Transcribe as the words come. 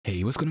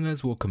Hey, what's going on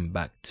guys, welcome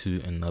back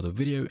to another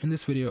video. In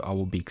this video I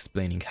will be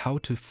explaining how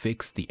to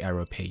fix the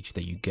error page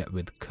that you get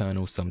with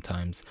Krnl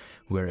sometimes,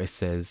 where it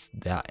says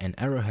that an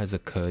error has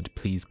occurred,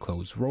 please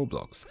close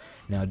Roblox.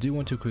 Now I do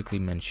want to quickly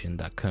mention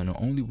that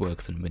Krnl only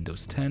works on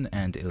Windows 10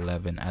 and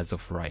 11 as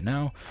of right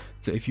now,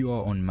 so if you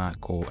are on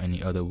Mac or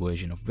any other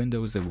version of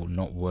Windows it will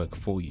not work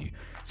for you.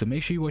 So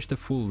make sure you watch the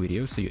full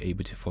video so you're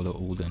able to follow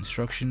all the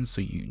instructions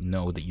so you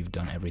know that you've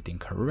done everything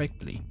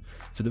correctly.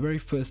 So the very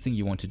first thing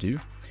you want to do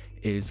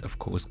is of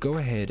course go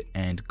ahead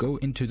and go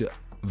into the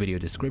video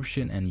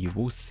description and you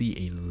will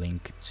see a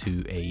link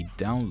to a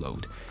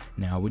download.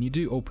 Now when you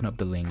do open up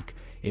the link,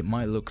 it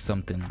might look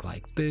something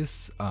like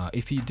this.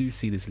 If you do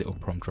see this little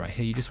prompt right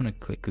here, you just want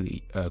to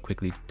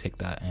quickly tick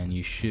that and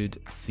you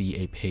should see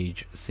a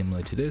page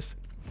similar to this.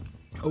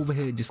 Over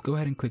here, just go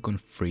ahead and click on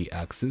free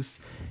access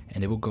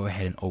and it will go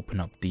ahead and open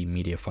up the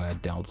MediaFire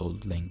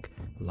download link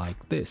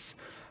like this.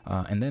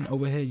 And then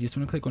over here you just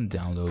want to click on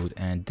download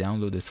and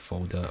download this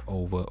folder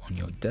over on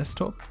your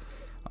desktop.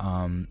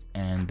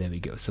 And there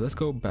we go. So let's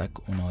go back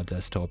on our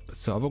desktop.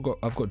 So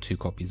I've got two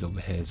copies over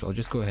here, so I'll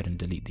just go ahead and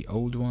delete the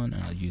old one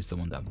and I'll use the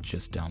one that I've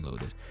just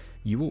downloaded.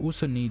 You will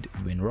also need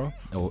WinRAR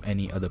or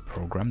any other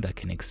program that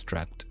can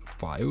extract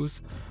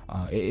files.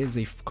 It is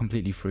a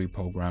completely free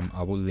program.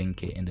 I will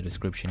link it in the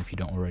description if you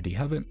don't already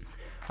have it.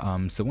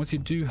 So once you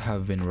do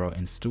have WinRAR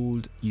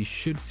installed, you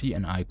should see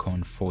an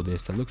icon for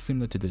this that looks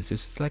similar to this.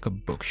 It's like a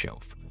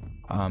bookshelf.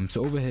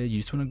 So over here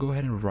you just want to go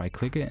ahead and right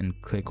click it and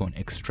click on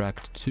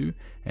extract to,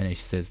 and it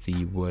says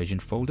the version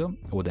folder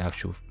or the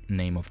actual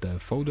name of the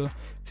folder.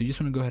 So you just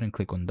want to go ahead and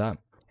click on that,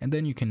 and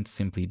then you can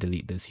simply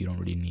delete this. You don't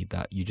really need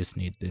that, you just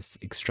need this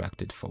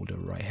extracted folder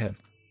right here.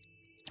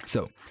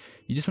 So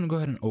you just want to go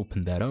ahead and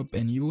open that up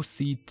and you will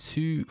see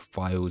two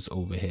files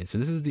over here. So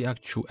this is the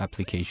actual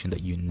application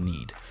that you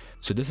need.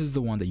 So this is the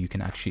one that you can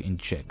actually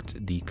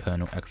inject the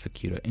Krnl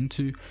executor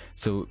into.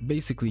 So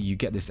basically you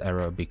get this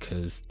error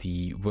because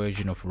the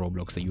version of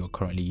Roblox that you are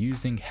currently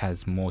using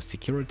has more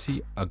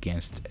security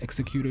against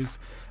executors.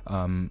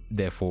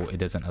 Therefore it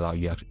doesn't allow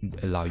you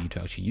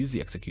to actually use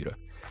the executor.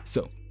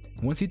 So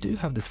once you do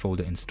have this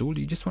folder installed,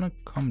 you just want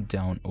to come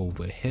down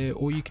over here,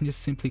 or you can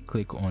just simply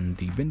click on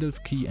the Windows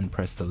key and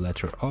press the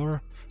letter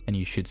R and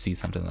you should see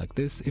something like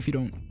this. If you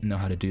don't know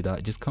how to do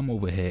that, just come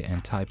over here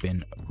and type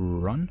in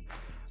run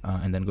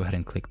and then go ahead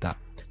and click that.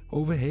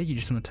 Over here you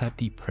just want to type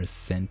the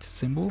 %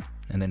 symbol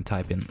and then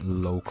type in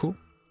local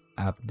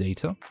app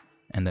data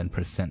and then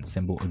 %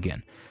 symbol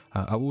again.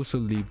 I will also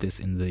leave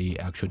this in the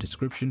actual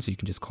description so you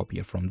can just copy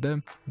it from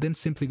there. Then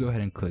simply go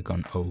ahead and click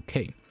on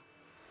OK.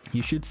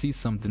 You should see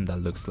something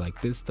that looks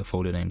like this. The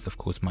folder names of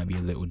course might be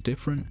a little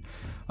different,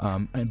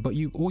 but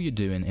all you're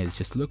doing is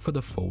just look for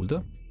the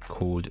folder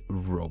called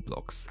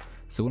Roblox.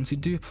 So once you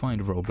do find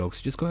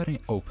Roblox, just go ahead and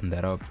open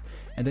that up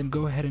and then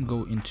go ahead and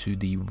go into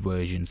the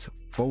versions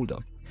folder.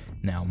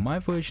 Now my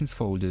versions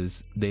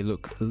folders, they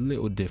look a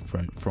little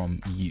different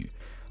from you.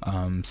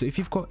 So if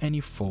you've got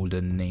any folder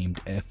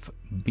named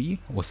FB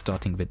or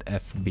starting with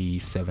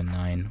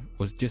FB79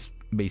 or just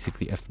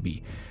basically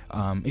FB,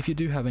 if you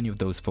do have any of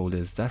those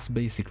folders, that's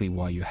basically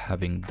why you're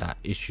having that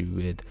issue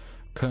with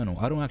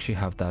Krnl. I don't actually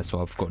have that,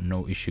 so I've got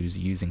no issues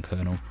using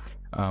Krnl.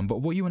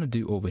 But what you want to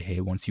do over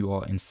here once you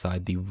are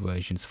inside the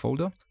versions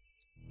folder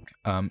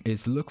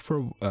is look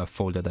for a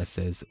folder that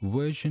says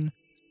version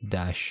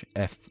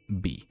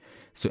 -FB.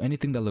 So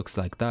anything that looks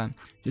like that,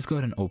 just go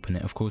ahead and open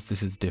it. Of course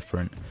this is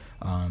different,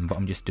 but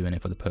I'm just doing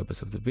it for the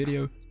purpose of the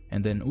video.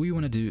 And then all you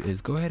want to do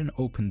is go ahead and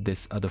open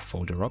this other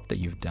folder up that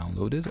you've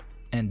downloaded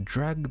and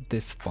drag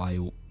this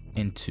file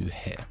into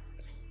here,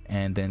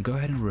 and then go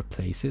ahead and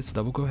replace it. So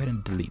that will go ahead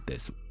and delete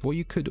this. What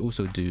you could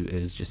also do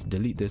is just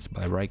delete this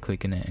by right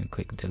clicking it and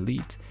click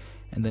delete,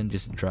 and then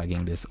just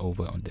dragging this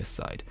over on this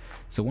side.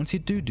 So once you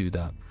do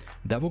that,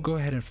 that will go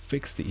ahead and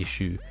fix the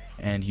issue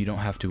and you don't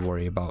have to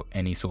worry about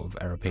any sort of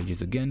error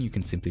pages again. You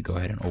can simply go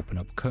ahead and open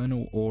up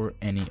Krnl or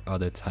any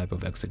other type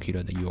of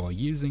executor that you are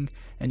using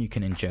and you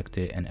can inject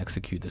it and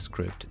execute the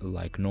script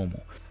like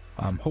normal.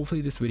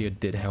 Hopefully this video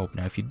did help.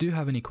 Now if you do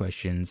have any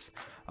questions,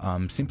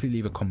 simply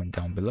leave a comment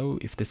down below.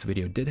 If this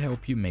video did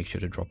help you, make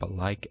sure to drop a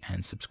like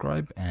and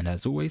subscribe, and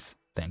as always,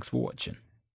 thanks for watching.